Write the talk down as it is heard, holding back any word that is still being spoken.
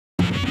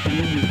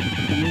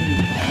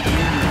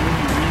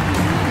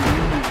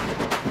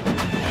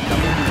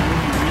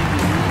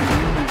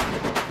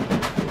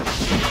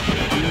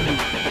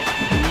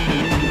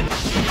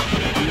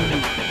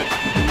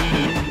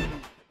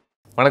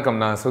வணக்கம்,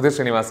 நான் சுதீர்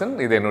ஸ்ரீனிவாசன்.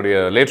 இது என்னுடைய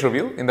லேட்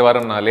ரிவ்யூ. இந்த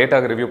வாரம் நான்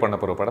லேட்டாக ரிவ்யூ பண்ண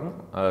போகிற படம்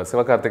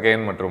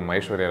சிவகார்த்திகேயன் மற்றும்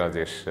ஐஸ்வர்யா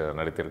ராஜேஷ்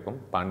நடித்திருக்கும்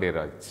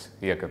பாண்டியராஜ்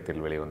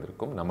இயக்கத்தில்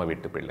வெளிவந்திருக்கும் நம்ம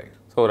வீட்டு பிள்ளை.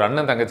 ஸோ ஒரு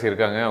அண்ணன் தங்கச்சி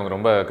இருக்காங்க, அவங்க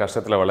ரொம்ப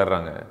கஷ்டத்தில்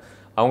வளர்கிறாங்க.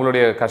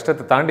 அவங்களுடைய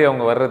கஷ்டத்தை தாண்டி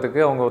அவங்க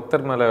வர்றதுக்கு அவங்க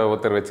ஒருத்தர் மேலே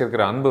ஒருத்தர்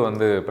வச்சிருக்கிற அன்பு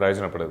வந்து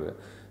பிரயோஜனப்படுது.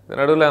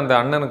 நடுவில் அந்த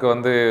அண்ணனுக்கு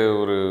வந்து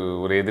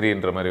ஒரு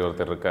எதிரின்ற மாதிரி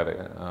ஒருத்தர் இருக்கார்.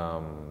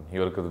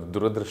 இவருக்கு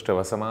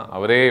துரதிருஷ்டவசமாக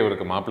அவரே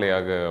இவருக்கு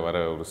மாப்பிள்ளையாக வர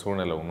ஒரு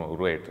சூழ்நிலை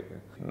உருவாயிட்டுருக்கு.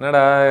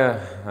 என்னடா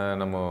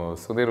நம்ம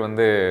சுதீர்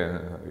வந்து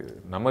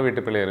நம்ம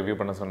வீட்டு பிள்ளையை ரிவ்யூ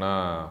பண்ண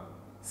சொன்னால்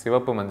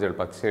சிவப்பு மஞ்சள்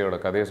பச்சையோட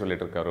கதையை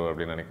சொல்லிட்டு இருக்காரோ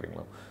அப்படின்னு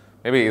நினைக்கிறீங்களோ?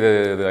 மேபி இது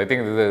ஐ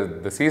திங்க் இது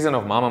த சீசன்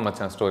ஆஃப் மாமா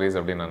மச்சான் ஸ்டோரிஸ்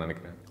அப்படின்னு நான்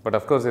நினைக்கிறேன். பட்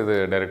அஃப்கோர்ஸ் இது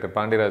டைரக்டர்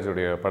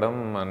பாண்டிராஜுடைய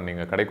படம்.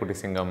 நீங்கள் கடைக்குட்டி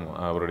சிங்கம்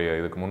அவருடைய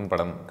இதுக்கு முன்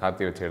படம்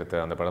கார்த்தி வச்சு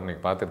எடுத்த அந்த படம்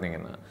நீங்கள்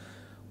பார்த்துருந்தீங்கன்னா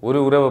ஒரு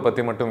உறவை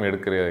பற்றி மட்டும்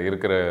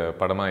இருக்கிற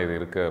படமாக இது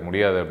இருக்க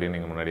முடியாது அப்படின்னு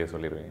நீங்கள் முன்னாடியே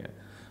சொல்லிடுவீங்க.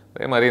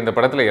 அதே மாதிரி இந்த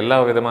படத்தில் எல்லா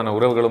விதமான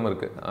உறவுகளும்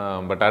இருக்குது.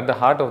 But at the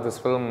heart of this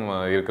film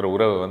இருக்கிற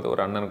உறவு வந்து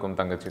ஒரு அண்ணனுக்கும்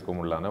தங்கச்சிக்கும்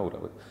உள்ளான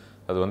உறவு.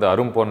 அது வந்து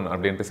அரும் பொன்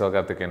அப்படின்ட்டு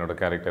சிவகார்த்திகேயனோட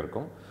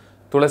கேரக்டருக்கும்,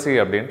 துளசி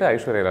அப்படின்ட்டு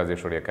ஐஸ்வர்யா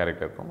ராஜேஷோடைய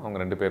கேரக்டருக்கும், அவங்க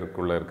ரெண்டு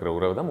பேருக்குள்ளே இருக்கிற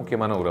உறவு தான்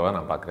முக்கியமான உறவாக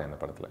நான் பார்க்குறேன் இந்த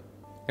படத்தில்.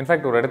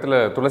 இன்ஃபேக்ட் ஒரு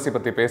இடத்துல துளசி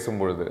பற்றி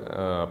பேசும்பொழுது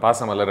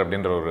பாசமலர்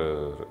அப்படின்ற ஒரு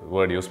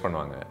வேர்டு யூஸ்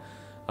பண்ணுவாங்க.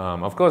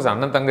 அஃப்கோர்ஸ்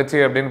அண்ணன் தங்கச்சி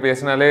அப்படின்னு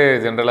பேசினாலே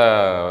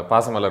ஜென்ரலாக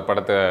பாசமலர்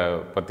படத்தை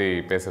பற்றி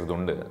பேசுகிறது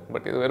உண்டு.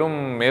 பட் இது வெறும்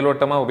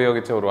மேலோட்டமாக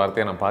உபயோகித்த ஒரு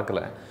வார்த்தையை நான்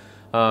பார்க்கல.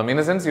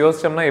 இன் சென்ஸ்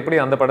யோசிச்சோம்னா எப்படி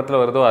அந்த படத்தில்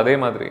வருதோ அதே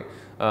மாதிரி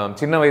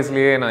சின்ன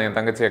வயசுலேயே நான் என்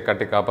தங்கச்சியை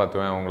கட்டி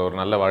காப்பாற்றுவேன், அவங்கள ஒரு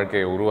நல்ல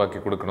வாழ்க்கையை உருவாக்கி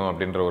கொடுக்கணும்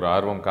அப்படின்ற ஒரு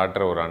ஆர்வம்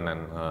காட்டுற ஒரு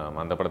அண்ணன்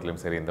அந்த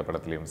படத்துலையும் சரி இந்த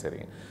படத்துலையும் சரி.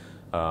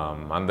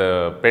 அந்த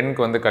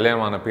பெண்ணுக்கு வந்து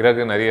கல்யாணமான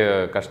பிறகு நிறைய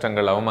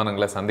கஷ்டங்கள்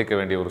அவமானங்களை சந்திக்க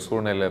வேண்டிய ஒரு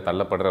சூழ்நிலையில்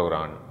தள்ளப்படுற ஒரு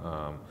ஆண்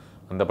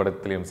அந்த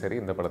படத்துலையும் சரி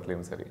இந்த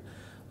படத்துலையும் சரி.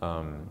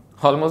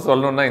 ஆல்மோஸ்ட்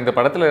சொல்லணுன்னா இந்த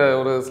படத்தில்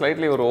ஒரு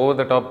ஸ்லைட்லி ஒரு ஓவர்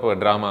த டாப்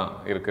ட்ராமா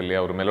இருக்குது இல்லையா,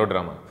 ஒரு மெலோ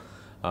ட்ராமா.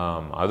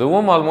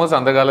 அதுவும் ஆல்மோஸ்ட்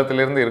அந்த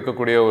காலத்திலேருந்து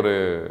இருக்கக்கூடிய ஒரு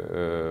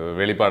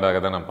வெளிப்பாடாக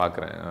தான் நான்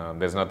பார்க்குறேன்.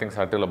 There is nothing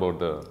subtle about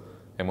the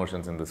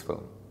emotions in this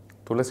film.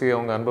 துளசி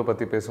அவங்க அன்பை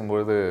பற்றி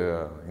பேசும்பொழுது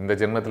இந்த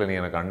ஜென்மத்தில் நீ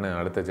எனக்கு அண்ணன்,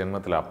 அடுத்த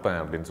ஜென்மத்தில்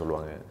அப்பன் அப்படின்னு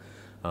சொல்லுவாங்க.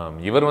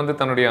 இவர் வந்து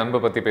தன்னுடைய அன்பை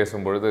பற்றி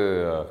பேசும்பொழுது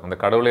அந்த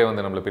கடவுளே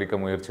வந்து நம்மளை பிரிக்க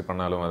முயற்சி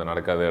பண்ணாலும் அது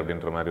நடக்காது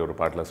அப்படின்ற மாதிரி ஒரு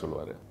பாட்டில்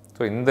சொல்லுவார்.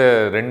 ஸோ இந்த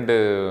ரெண்டு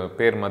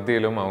பேர்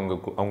மத்தியிலும்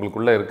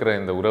அவங்களுக்குள்ளே இருக்கிற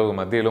இந்த உறவு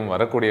மத்தியிலும்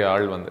வரக்கூடிய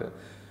ஆள் வந்து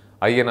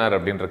ஐயனார்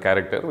அப்படின்ற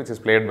character which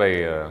is played by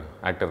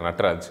actor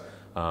Natraj.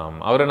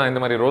 அவரை நான்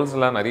இந்த மாதிரி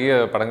ரோல்ஸ்லாம் நிறைய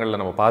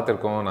படங்களில் நம்ம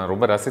பார்த்துருக்கோம், நான்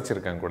ரொம்ப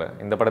ரசிச்சிருக்கேன் கூட.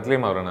 இந்த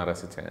படத்துலேயும் அவரை நான்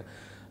ரசித்தேன்.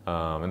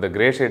 இந்த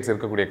கிரே ஷேட்ஸ்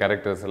இருக்கக்கூடிய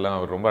கேரக்டர்ஸ் எல்லாம்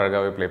அவர் ரொம்ப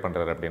அழகாகவே ப்ளே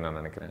பண்ணுறாரு அப்படின்னு நான்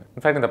நினைக்கிறேன்.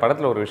 இன்ஃபேக்ட் இந்த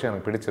படத்தில் ஒரு விஷயம்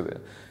எனக்கு பிடிச்சது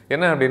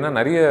என்ன அப்படின்னா,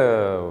 நிறைய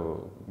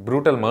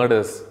ப்ரூட்டல்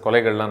மர்டர்ஸ்,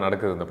 கொலைகள்லாம்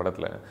நடக்குது இந்த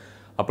படத்தில்.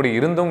 அப்படி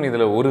இருந்தும்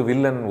இதில் ஒரு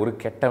வில்லன், ஒரு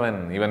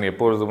கெட்டவன், இவன்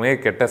எப்பொழுதுமே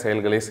கெட்ட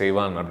செயல்களை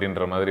செய்வான்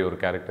அப்படின்ற மாதிரி ஒரு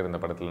கேரக்டர்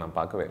இந்த படத்தில் நான்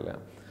பார்க்கவே இல்லை.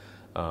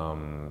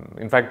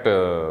 இன்ஃபேக்ட்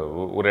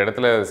ஒரு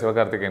இடத்துல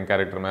சிவகார்த்திகேயன்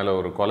கேரக்டர் மேலே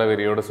ஒரு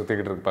கொலவெறியோடு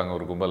சுற்றிக்கிட்டு இருப்பாங்க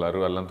ஒரு கும்பல்,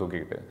 அருவெல்லாம்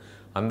தூக்கிக்கிட்டு.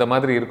 அந்த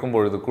மாதிரி இருக்கும்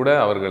பொழுது கூட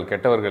அவர்கள்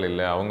கெட்டவர்கள்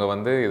இல்லை, அவங்க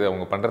வந்து இதை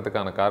அவங்க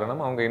பண்ணுறதுக்கான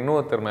காரணம் அவங்க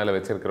இன்னொருத்தர் மேலே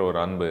வச்சிருக்கிற ஒரு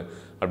அன்பு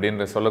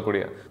அப்படின்னு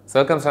சொல்லக்கூடிய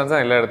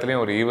சர்க்கம்ஸ்டான்ஸாக எல்லா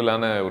இடத்துலையும் ஒரு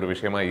ஈவலான ஒரு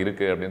விஷயமா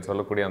இருக்குது அப்படின்னு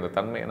சொல்லக்கூடிய அந்த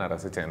தன்மையை நான்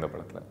ரசித்தேன் இந்த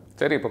படத்தில்.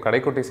 சரி, இப்போ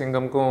கடைக்குட்டி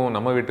சிங்கம்க்கும்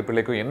நம்ம வீட்டு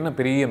பிள்ளைக்கும் என்ன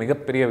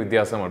மிகப்பெரிய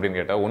வித்தியாசம் அப்படின்னு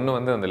கேட்டால், ஒன்று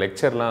வந்து அந்த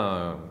லெக்சர்லாம்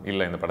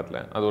இல்லை இந்த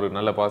படத்தில். அது ஒரு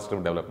நல்ல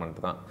பாசிட்டிவ்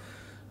டெவலப்மெண்ட் தான்.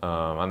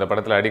 அந்த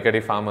படத்தில் அடிக்கடி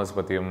ஃபார்மர்ஸ்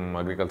பற்றியும்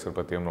அக்ரிகல்ச்சர்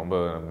பற்றியும் ரொம்ப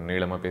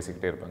நீளமாக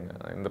பேசிக்கிட்டே இருப்பாங்க.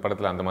 இந்த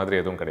படத்தில் அந்த மாதிரி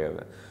எதுவும்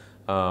கிடையாது.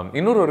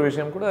 இன்னொரு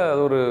விஷயம் கூட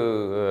அது ஒரு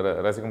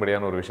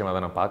ரசிக்கும்படியான ஒரு விஷயமாக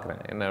தான் நான்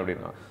பார்க்குறேன். என்ன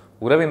அப்படின்னா,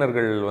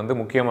 உறவினர்கள் வந்து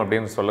முக்கியம்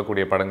அப்படின்னு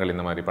சொல்லக்கூடிய படங்கள்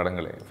இந்த மாதிரி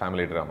படங்களே,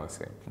 ஃபேமிலி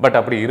ட்ராமாஸே. பட்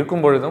அப்படி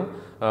இருக்கும் பொழுதும்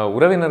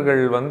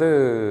உறவினர்கள் வந்து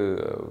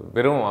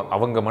வெறும்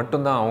அவங்க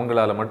மட்டும்தான்,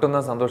 அவங்களால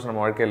மட்டும்தான் சந்தோஷம்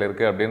நம்ம வாழ்க்கையில்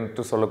இருக்குது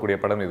அப்படின்ட்டு சொல்லக்கூடிய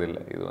படம் இது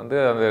இல்லை. இது வந்து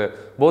அந்த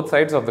போத்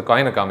சைட்ஸ் ஆஃப் த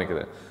காயினை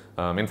காமிக்குது.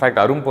 இன்ஃபேக்ட்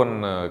அரும் பொன்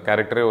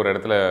கேரக்டரே ஒரு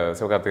இடத்துல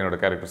சிவகார்த்திகேயனோட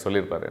கேரக்டர்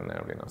சொல்லியிருப்பாரு என்ன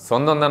அப்படின்னா,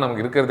 சொந்தம் தான்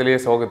நமக்கு இருக்கிறதுலேயே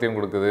சோகத்தையும்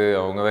கொடுக்குது,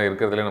 அவங்க தான்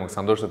இருக்கிறதுலேயே நமக்கு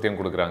சந்தோஷத்தையும்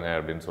கொடுக்குறாங்க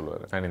அப்படின்னு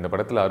சொல்லுவார். அண்ட் இந்த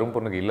படத்தில் அரும்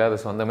பொண்ணுக்கு இல்லாத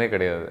சொந்தமே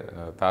கிடையாது.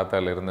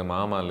 தாத்தாலேருந்து,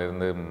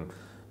 மாமாலேருந்து,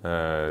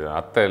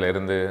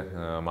 அத்தையிலேருந்து,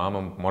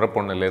 மாமன்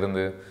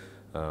முறப்பொண்ணுலேருந்து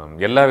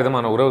எல்லா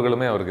விதமான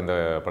உறவுகளுமே அவருக்கு இந்த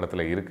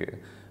படத்தில் இருக்குது.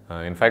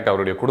 இன்ஃபேக்ட்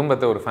அவருடைய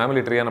குடும்பத்தை ஒரு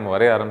ஃபேமிலி ட்ரீயாக நம்ம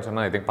வரைய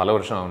ஆரம்பிச்சோம்னா ஐ திங்க் பல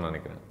வருஷம் ஆகும்னு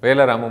நினைக்கிறேன்.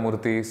 வேல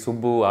ராமமூர்த்தி,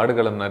 சுப்பு,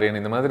 ஆடுகளம் நரேன்,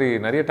 இந்த மாதிரி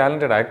நிறைய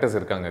டேலண்டட் ஆக்டர்ஸ்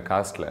இருக்காங்க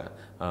காஸ்ட்டில்.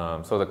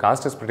 So the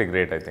cost is pretty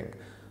great I think.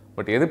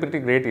 But எது பிரிட்டி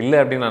கிரேட் இல்லை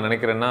அப்படின்னு நான்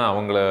நினைக்கிறேன்னா,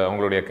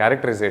 அவங்களுடைய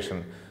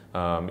கேரக்டரைசேஷன்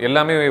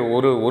எல்லாமே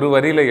ஒரு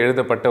வரியில்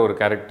எழுதப்பட்ட ஒரு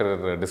கேரக்டர்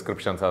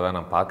டிஸ்கிரிப்ஷன்ஸாக தான்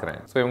நான்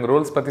பார்க்குறேன். ஸோ இவங்க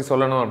ரோல்ஸ் பற்றி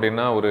சொல்லணும்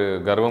அப்படின்னா, ஒரு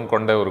கர்வம்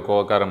கொண்ட ஒரு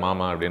கோவக்கார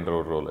மாமா அப்படின்ற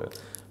ஒரு ரோலு,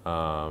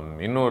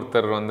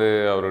 இன்னொருத்தர் வந்து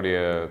அவருடைய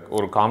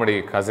ஒரு comedy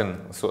cousin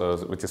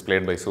which is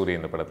played by Suri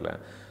இந்த படத்தில்.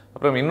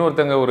 அப்புறம்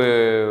இன்னொருத்தங்க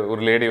ஒரு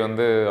லேடி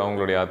வந்து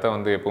அவங்களுடைய அத்தை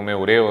வந்து எப்பவுமே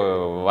ஒரே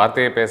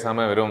வார்த்தையே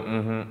பேசாமல் வெறும்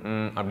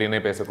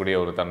அப்படின்னே பேசக்கூடிய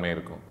ஒரு தன்மை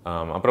இருக்கும்.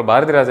 அப்புறம்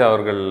பாரதி ராஜா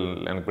அவர்கள்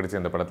எனக்கு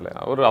பிடிச்ச இந்த படத்தில்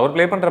அவர்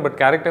ப்ளே பண்ணுற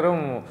பட்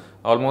கேரக்டரும்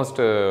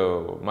ஆல்மோஸ்ட்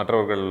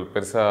மற்றவர்கள்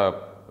பெருசாக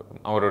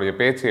அவருடைய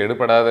பேச்சு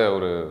எடுபடாத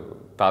ஒரு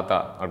தாத்தா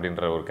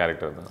அப்படின்ற ஒரு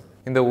கேரக்டர் தான்.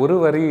 இந்த ஒரு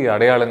வரி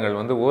அடையாளங்கள்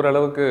வந்து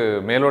ஓரளவுக்கு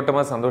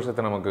மேலோட்டமாக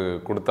சந்தோஷத்தை நமக்கு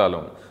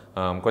கொடுத்தாலும்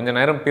கொஞ்ச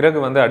நேரம் பிறகு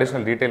வந்து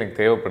அடிஷ்னல் டீட்டெயிலிங்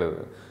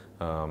தேவைப்படுது.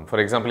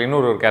 ஃபார் எக்ஸாம்பிள்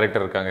இன்னொரு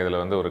கேரக்டர் இருக்காங்க,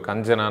 இதில் வந்து ஒரு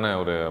கஞ்சனான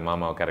ஒரு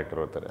மாமா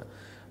கேரக்டர் ஒருத்தர்.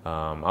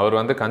 அவர்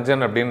வந்து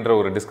கஞ்சன் அப்படின்ற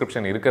ஒரு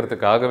டிஸ்கிரிப்ஷன்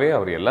இருக்கிறதுக்காகவே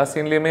அவர் எல்லா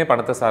சீன்லேயுமே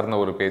பணத்தை சார்ந்த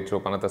ஒரு பேச்சோ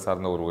பணத்தை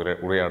சார்ந்த ஒரு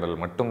உரையாடல்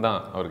மட்டும்தான்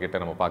அவர்கிட்ட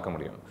நம்ம பார்க்க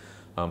முடியும்.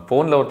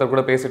 ஃபோனில் ஒருத்தர்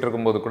கூட பேசிகிட்டு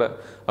இருக்கும்போது கூட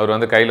அவர்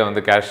வந்து கையில்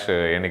வந்து கேஷ்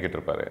எண்ணிக்கிட்டு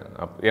இருப்பார்.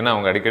 ஏன்னா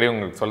அவங்க அடிக்கடி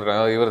உங்களுக்கு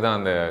சொல்கிறாங்க, இவர் தான்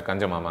அந்த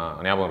கஞ்ச மாமா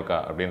ஞாபகம் இருக்கா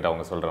அப்படின்ட்டு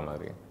அவங்க சொல்கிற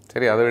மாதிரி.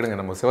 சரி, அதை விடுங்க,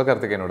 நம்ம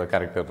சிவகார்த்திகேயனோட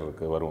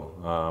கேரக்டருக்கு வருவோம்.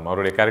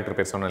 அவருடைய கேரக்டர்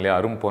பேர் சொன்னோம் இல்லையா,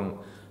 அரும் பொன்.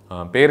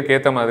 பேருக்கு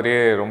ஏற்ற மாதிரியே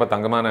ரொம்ப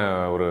தங்கமான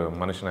ஒரு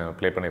மனுஷனை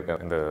ப்ளே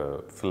பண்ணியிருக்கார் இந்த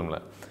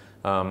ஃபிலிமில்.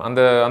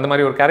 அந்த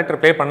மாதிரி ஒரு கேரக்டர்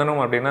ப்ளே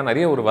பண்ணணும் அப்படின்னா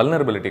நிறைய ஒரு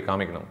வல்னரபிலிட்டி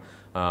காமிக்கணும்.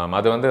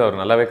 அது வந்து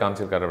அவர் நல்லாவே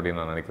காமிச்சிருக்காரு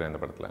அப்படின்னு நான் நினைக்கிறேன்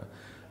இந்த படத்தில்.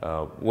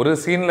 ஒரு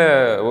சீனில்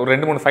ஒரு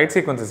 2-3 ஃபைட்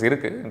சீக்வன்சஸ்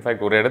இருக்குது.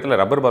 இன்ஃபேக்ட் ஒரு இடத்துல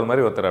ரப்பர் பால்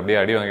மாதிரி ஒருத்தர் அப்படியே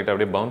அடி வாங்கிட்டு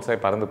அப்படியே பவுன்ஸ் ஆகி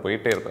பறந்து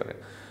போயிட்டே இருப்பார்.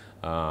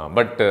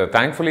 பட்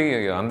தேங்க்ஃபுல்லி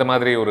அந்த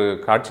மாதிரி ஒரு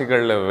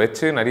காட்சிகளில்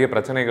வச்சு நிறைய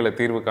பிரச்சனைகளை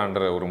தீர்வு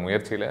காண்ற ஒரு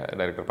முயற்சியில்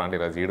டைரக்டர்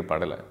பாண்டியராஜ்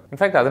ஈடுபடலை.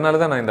 இன்ஃபேக்ட் அதனால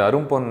தான் நான் இந்த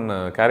அரும் பொன்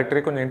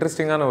கேரக்டரே கொஞ்சம்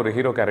இன்ட்ரெஸ்டிங்கான ஒரு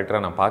ஹீரோ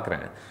கேரக்டராக நான்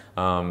பார்க்குறேன்.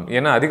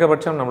 ஏன்னா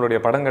அதிகபட்சம் நம்மளுடைய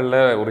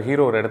படங்களில் ஒரு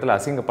ஹீரோ ஒரு இடத்துல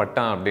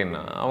அசிங்கப்பட்டான்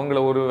அப்படின்னா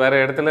அவங்கள ஒரு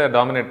வேறு இடத்துல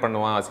டாமினேட்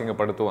பண்ணுவான்,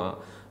 அசிங்கப்படுத்துவான்,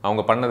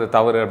 அவங்க பண்ணது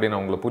தவறு அப்படின்னு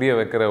அவங்கள புரிய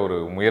வைக்கிற ஒரு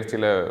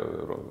முயற்சியில்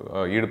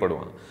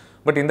ஈடுபடுவான்.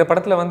 பட் இந்த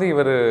படத்தில் வந்து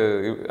இவர்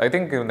ஐ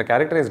திங்க் இந்த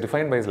character is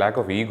defined by is lack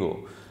of ego.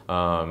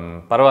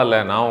 பரவாயில்ல,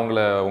 நான்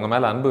உங்கள்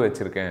மேலே அன்பு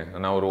வச்சுருக்கேன்,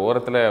 நான் ஒரு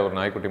ஓரத்தில் ஒரு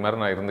நாய்க்குட்டி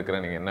மாதிரி நான்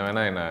இருந்துக்கிறேன், நீங்கள் என்ன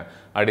வேணால் என்னை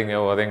அடிங்க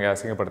உதைங்க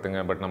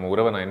அசிங்கப்படுத்துங்க, பட் நம்ம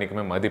உறவை நான்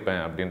என்றைக்குமே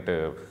மதிப்பேன் அப்படின்ட்டு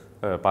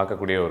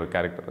பார்க்கக்கூடிய ஒரு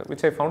character,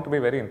 which I found to be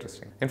very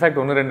interesting.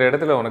 In fact 1-2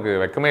 இடத்துல உனக்கு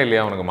வெக்கமே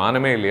இல்லையா, உனக்கு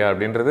மானமே இல்லையா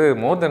அப்படின்றது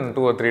மோர் தென்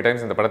 2 or 3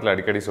 டைம்ஸ் இந்த படத்தில்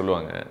அடிக்கடி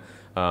சொல்லுவாங்க.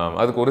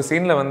 அதுக்கு ஒரு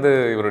சீனில் வந்து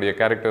இவருடைய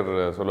கேரக்டர்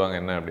சொல்லுவாங்க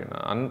என்ன அப்படின்னா,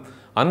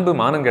 அன்பு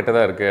மானம்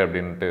கெட்டதாக இருக்குது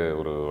அப்படின்ட்டு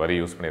ஒரு வரி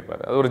யூஸ்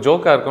பண்ணியிருப்பார். அது ஒரு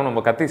ஜோக்காக இருக்கும்,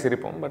 நம்ம கத்தி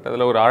சிரிப்போம், பட்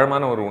அதில் ஒரு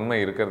ஆழமான ஒரு உண்மை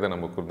இருக்கிறத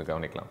நம்ம கூர்ந்து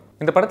கவனிக்கலாம்.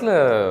 இந்த படத்தில்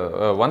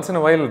once in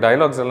a while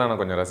dialogues எல்லாம்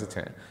நான் கொஞ்சம்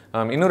ரசித்தேன்.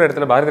 இன்னொரு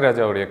இடத்துல பாரதி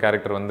ராஜாவுடைய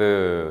கேரக்டர் வந்து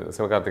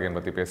சிவகார்த்திகேயன்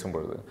பற்றி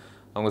பேசும்பொழுது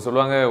அவங்க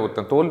சொல்லுவாங்க,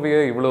 ஒருத்தன்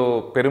தோல்வியை இவ்வளோ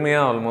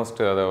பெருமையாக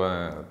ஆல்மோஸ்ட் அதை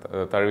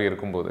தழுவி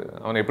இருக்கும்போது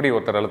அவனை எப்படி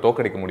ஒருத்தரால்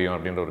தோக்கடிக்க முடியும்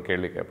அப்படின்ற ஒரு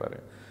கேள்வி கேட்பார்.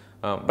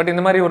 பட்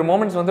இந்த மாதிரி ஒரு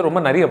மூமெண்ட்ஸ் வந்து ரொம்ப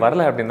நிறைய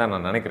வரல அப்படின்னு தான்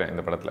நான் நினைக்கிறேன்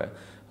இந்த படத்தில்.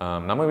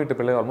 நம்ம வீட்டு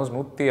பிள்ளை ஆல்மோஸ்ட்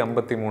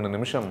 153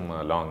 நிமிஷம்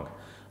லாங்.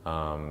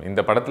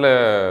 இந்த படத்தில்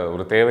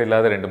ஒரு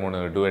தேவையில்லாத 2-3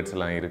 டூயட்ஸ்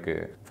எல்லாம்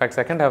இருக்குது. இன்ஃபேக்ட்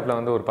செகண்ட் ஹாஃபில்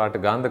வந்து ஒரு பாட்டு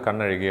காந்த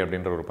கண்ணழகி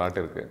அப்படின்ற ஒரு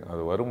பாட்டு இருக்குது.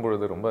 அது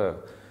வரும்பொழுது ரொம்ப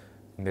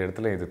இந்த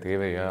இடத்துல இது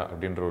தேவையா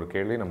அப்படின்ற ஒரு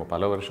கேள்வி நம்ம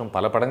பல வருஷம்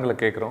பல படங்களை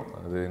கேட்குறோம்.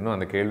 அது இன்னும்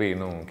அந்த கேள்வி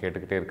இன்னும்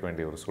கேட்டுக்கிட்டே இருக்க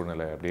வேண்டிய ஒரு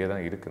சூழ்நிலை அப்படியே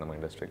தான் இருக்குது நம்ம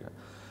இண்டஸ்ட்ரியில்.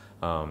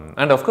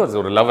 அண்ட் ஆஃப்கோர்ஸ்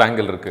ஒரு லவ்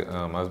ஆங்கிள் இருக்குது,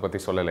 அதை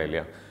பற்றி சொல்லலை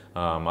இல்லையா.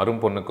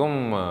 அரும் பொண்ணுக்கும்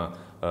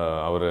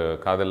அவர்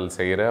காதல்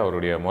செய்கிற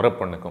அவருடைய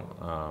முறப்பொண்ணுக்கும்,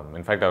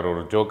 இன்ஃபேக்ட் அவர்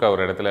ஒரு ஜோக்காக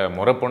ஒரு இடத்துல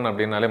முறப்பொண்ணு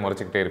அப்படின்னாலே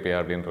முறைச்சிக்கிட்டே இருப்பியா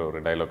அப்படின்ற ஒரு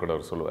டைலாக் கூட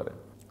அவர் சொல்லுவார்.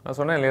 நான்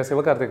சொன்னேன் இல்லையா,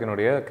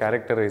 சிவகார்த்திகேயனுடைய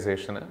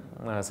கேரக்டரைசேஷனை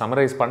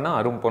சமரைஸ் பண்ணால்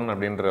அரும் பொன்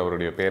அப்படின்ற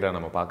அவருடைய பேரை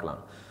நம்ம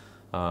பார்க்கலாம்.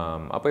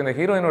 அப்போ இந்த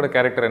ஹீரோயினோட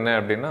கேரக்டர் என்ன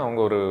அப்படின்னா,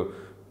 அவங்க ஒரு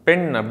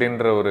பெண்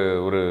அப்படின்ற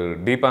ஒரு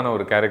டீப்பான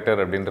ஒரு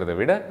கேரக்டர் அப்படின்றத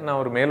விட நான்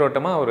ஒரு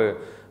மேலோட்டமாக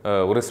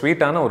ஒரு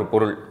ஸ்வீட்டான ஒரு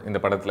பொருள் இந்த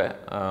படத்தில்,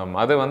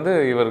 அதை வந்து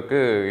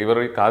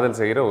இவரை காதல்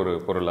செய்கிற ஒரு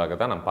பொருளாக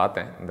தான் நான்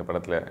பார்த்தேன் இந்த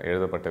படத்தில்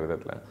எழுதப்பட்ட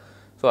விதத்தில்.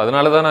 ஸோ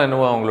அதனால தான் நான்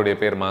இன்னும் அவங்களுடைய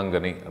பேர்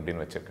மாங்கனி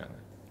அப்படின்னு வச்சுருக்காங்க.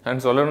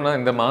 அண்ட் சொல்லணும்னா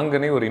இந்த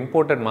மாங்கனி ஒரு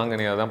இம்போர்ட்டட்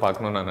மாங்கனியாக தான்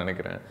பார்க்கணுன்னு நான்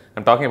நினைக்கிறேன்.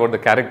 I'm talking about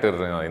the character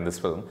in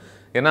this film.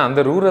 ஏன்னா அந்த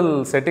ரூரல்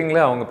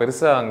செட்டிங்கில் அவங்க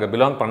பெருசாக அங்கே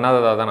பிலாங்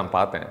பண்ணாததாக தான் நான்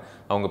பார்த்தேன்.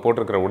 அவங்க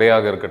போட்டிருக்கிற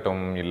உடையாக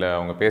இருக்கட்டும், இல்லை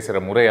அவங்க பேசுகிற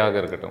முறையாக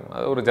இருக்கட்டும்,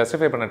 அதை ஒரு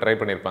ஜஸ்டிஃபை பண்ண ட்ரை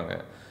பண்ணியிருப்பாங்க.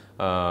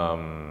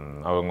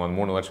 அவங்க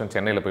 3 வருஷம்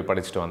சென்னையில் போய்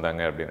படிச்சுட்டு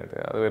வந்தாங்க அப்படின்ட்டு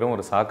அது வெறும்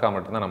ஒரு சாக்கா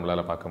மட்டும்தான்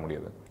நம்மளால் பார்க்க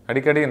முடியாது.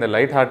 அடிக்கடி இந்த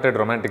லைட் ஹார்ட்டட்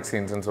ரொமான்டிக்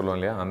சீன்ஸ்ன்னு சொல்லுவோம்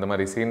இல்லையா, அந்த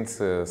மாதிரி சீன்ஸ்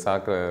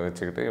சாக்க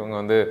வச்சுக்கிட்டு இவங்க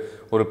வந்து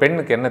ஒரு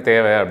பெண்ணுக்கு என்ன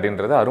தேவை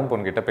அப்படின்றத அரும்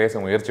பொண்கிட்ட பேச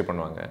முயற்சி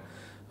பண்ணுவாங்க.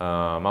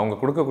 அவங்க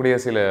கொடுக்கக்கூடிய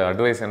சில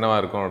அட்வைஸ்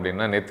என்னவாக இருக்கும்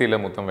அப்படின்னா,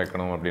 நெத்தியில் முத்தம்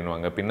வைக்கணும்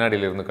அப்படின்வாங்க,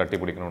 பின்னாடியிலேருந்து கட்டி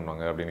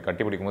பிடிக்கணும்வாங்க, அப்படின்னு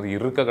கட்டி பிடிக்கும் போது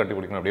இருக்க கட்டி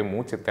பிடிக்கணும், அப்படியே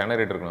மூச்சு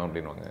திணறிட்டு இருக்கணும்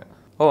அப்படின்வாங்க.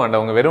 அண்ட்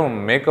அவங்க வெறும்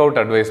மேக் அவுட்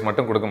அட்வைஸ்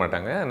மட்டும் கொடுக்க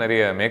மாட்டாங்க,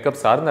 நிறைய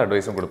மேக்கப் சார்ந்த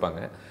அட்வைஸும்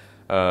கொடுப்பாங்க.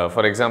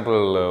 ஃபார் எக்ஸாம்பிள்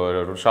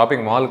ஒரு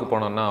ஷாப்பிங் மாலுக்கு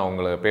போனோன்னா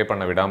அவங்கள பே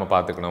பண்ண விடாமல்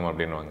பார்த்துக்கணும்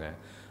அப்படின்வாங்க.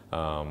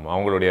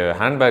 அவங்களுடைய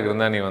ஹேண்ட்பேக்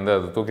இருந்தால் நீ வந்து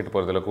அதை தூக்கிட்டு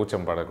போகிறதுல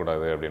கூச்சம்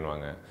படக்கூடாது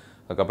அப்படின்வாங்க.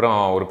 அதுக்கப்புறம்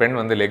ஒரு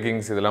பெண் வந்து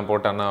லெக்கிங்ஸ் இதெல்லாம்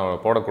போட்டான்னா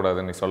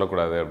போடக்கூடாதுன்னு நீ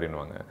சொல்லக்கூடாது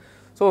அப்படின்வாங்க.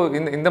 ஸோ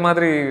இந்த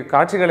மாதிரி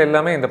காட்சிகள்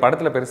எல்லாமே இந்த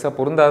படத்தில் பெருசாக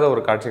பொருந்தாத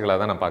ஒரு காட்சிகளாக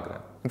தான் நான்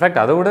பார்க்குறேன். இன்ஃபேக்ட்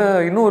அதை விட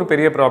இன்னும் ஒரு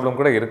பெரிய ப்ராப்ளம்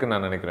கூட இருக்குன்னு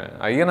நான் நினைக்கிறேன்.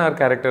 ஐயனார்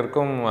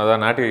கேரக்டருக்கும்,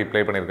 அதான் நாட்டி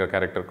ப்ளே பண்ணியிருக்கிற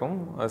கேரக்டருக்கும்,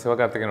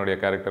 சிவகார்த்திகேயனுடைய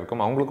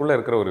கேரக்டருக்கும் அவங்களுக்குள்ளே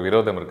இருக்கிற ஒரு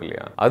விரோதம் இருக்கு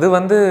இல்லையா, அது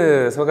வந்து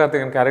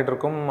சிவகார்த்திகேயன்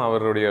கேரக்டருக்கும்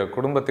அவருடைய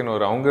குடும்பத்தின்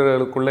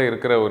அவங்களுக்குள்ளே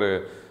இருக்கிற ஒரு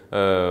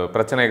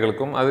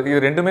பிரச்சனைகளுக்கும் இது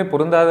ரெண்டுமே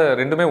பொருந்தாத,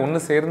 ரெண்டுமே ஒன்று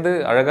சேர்ந்து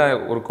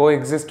அழகாக ஒரு கோ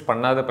எக்ஸிஸ்ட்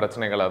பண்ணாத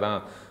பிரச்சனைகளாக தான்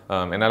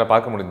என்னால்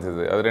பார்க்க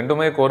முடிஞ்சது. அது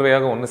ரெண்டுமே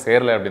கோர்வையாக ஒன்று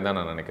சேரலை அப்படின்னு தான்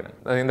நான் நினைக்கிறேன்.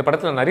 இந்த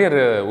படத்தில் நிறைய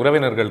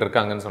உறவினர்கள்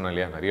இருக்காங்கன்னு சொன்னேன்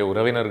இல்லையா, நிறைய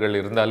உறவினர்கள்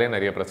இருந்தாலே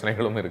நிறைய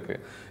பிரச்சனைகளும்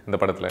இருக்குது இந்த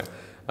படத்தில்.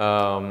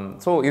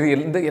 ஸோ இது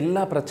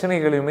எல்லா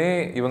பிரச்சனைகளையுமே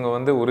இவங்க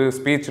வந்து ஒரு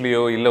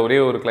ஸ்பீச்லேயோ இல்லை ஒரே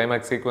ஒரு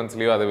கிளைமேக்ஸ்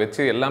சீக்வன்ஸ்லேயோ அதை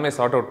வச்சு எல்லாமே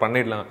சார்ட் அவுட்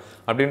பண்ணிடலாம்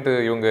அப்படின்ட்டு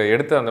இவங்க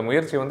எடுத்த அந்த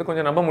முயற்சி வந்து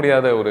கொஞ்சம் நம்ப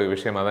முடியாத ஒரு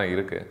விஷயமாக தான்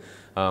இருக்குது.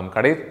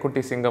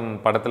 கடைக்குட்டி சிங்கம்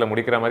படத்தில்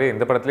முடிக்கிற மாதிரி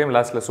இந்த படத்துலேயும்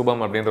லாஸ்ட்டில்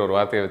சுபம் அப்படின்ற ஒரு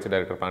வார்த்தையை வச்சு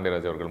டைரக்டர்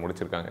பாண்டியராஜ் அவர்கள்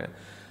முடிச்சிருக்காங்க.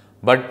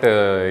 பட்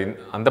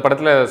அந்த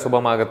படத்தில்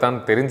சுபமாகத்தான்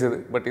தெரிஞ்சது.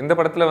 பட் இந்த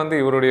படத்தில் வந்து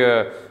இவருடைய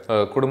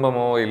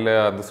குடும்பமோ இல்லை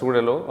அந்த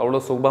சூழலோ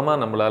அவ்வளோ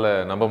சுபமாக நம்மளால்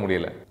நம்ப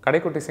முடியலை.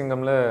 கடைக்குட்டி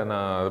சிங்கமில்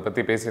நான் அதை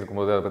பற்றி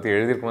பேசியிருக்கும்போது, அதை பற்றி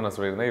எழுதியிருக்கும்போது நான்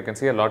சொல்லியிருந்தேன், you can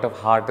see a lot of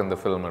heart in the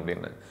film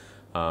அப்படின்னு.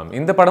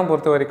 இந்த படம்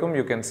பொறுத்த வரைக்கும்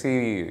you can see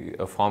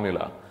a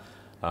formula.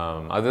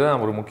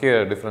 அதுதான் ஒரு முக்கிய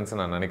டிஃப்ரென்ஸ்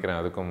நான் நினைக்கிறேன்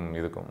அதுக்கும்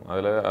இதுக்கும்.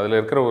 அதில்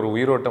இருக்கிற ஒரு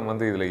உயிரோட்டம்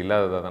வந்து இதில்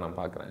இல்லாததாக தான் நான்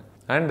பார்க்குறேன்.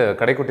 அண்ட்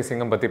கடைக்குட்டி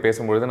சிங்கம் பற்றி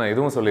பேசும்பொழுது நான்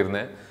இதுவும்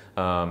சொல்லியிருந்தேன்,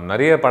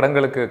 நிறைய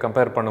படங்களுக்கு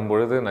கம்பேர்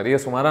பண்ணும்பொழுது, நிறைய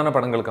சுமாரான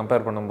படங்கள்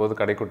கம்பேர்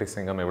பண்ணும்போது கடைக்குட்டி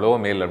சிங்கம் எவ்வளவோ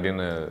மேல்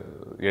அப்படின்னு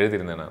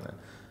எழுதியிருந்தேன் நான்.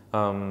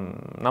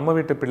 நம்ம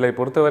வீட்டு பிள்ளை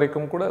பொறுத்த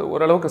வரைக்கும் கூட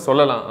ஓரளவுக்கு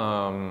சொல்லலாம்,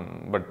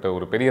 பட்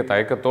ஒரு பெரிய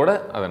தயக்கத்தோடு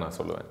அதை நான்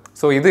சொல்லுவேன்.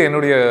 ஸோ இது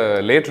என்னுடைய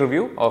லேட்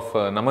ரிவ்யூ ஆஃப்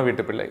நம்ம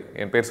வீட்டு பிள்ளை.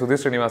 என் பேர்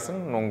சுதீர் ஸ்ரீனிவாசன்.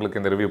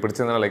 உங்களுக்கு இந்த ரிவ்யூ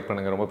பிடிச்சிருந்தா லைக்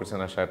பண்ணுங்கள், ரொம்ப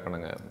பிடிச்சிருந்தா ஷேர்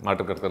பண்ணுங்கள்,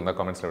 மாற்று கருத்து இருந்தால்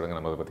காமெண்ட்ஸில் விடுங்க,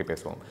 நம்ம அதை பற்றி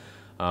பேசுவோம்.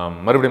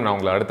 மறுபடியும் நான்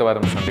உங்களை அடுத்த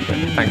வாரம்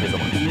சந்திப்பேன். Thank you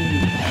so much.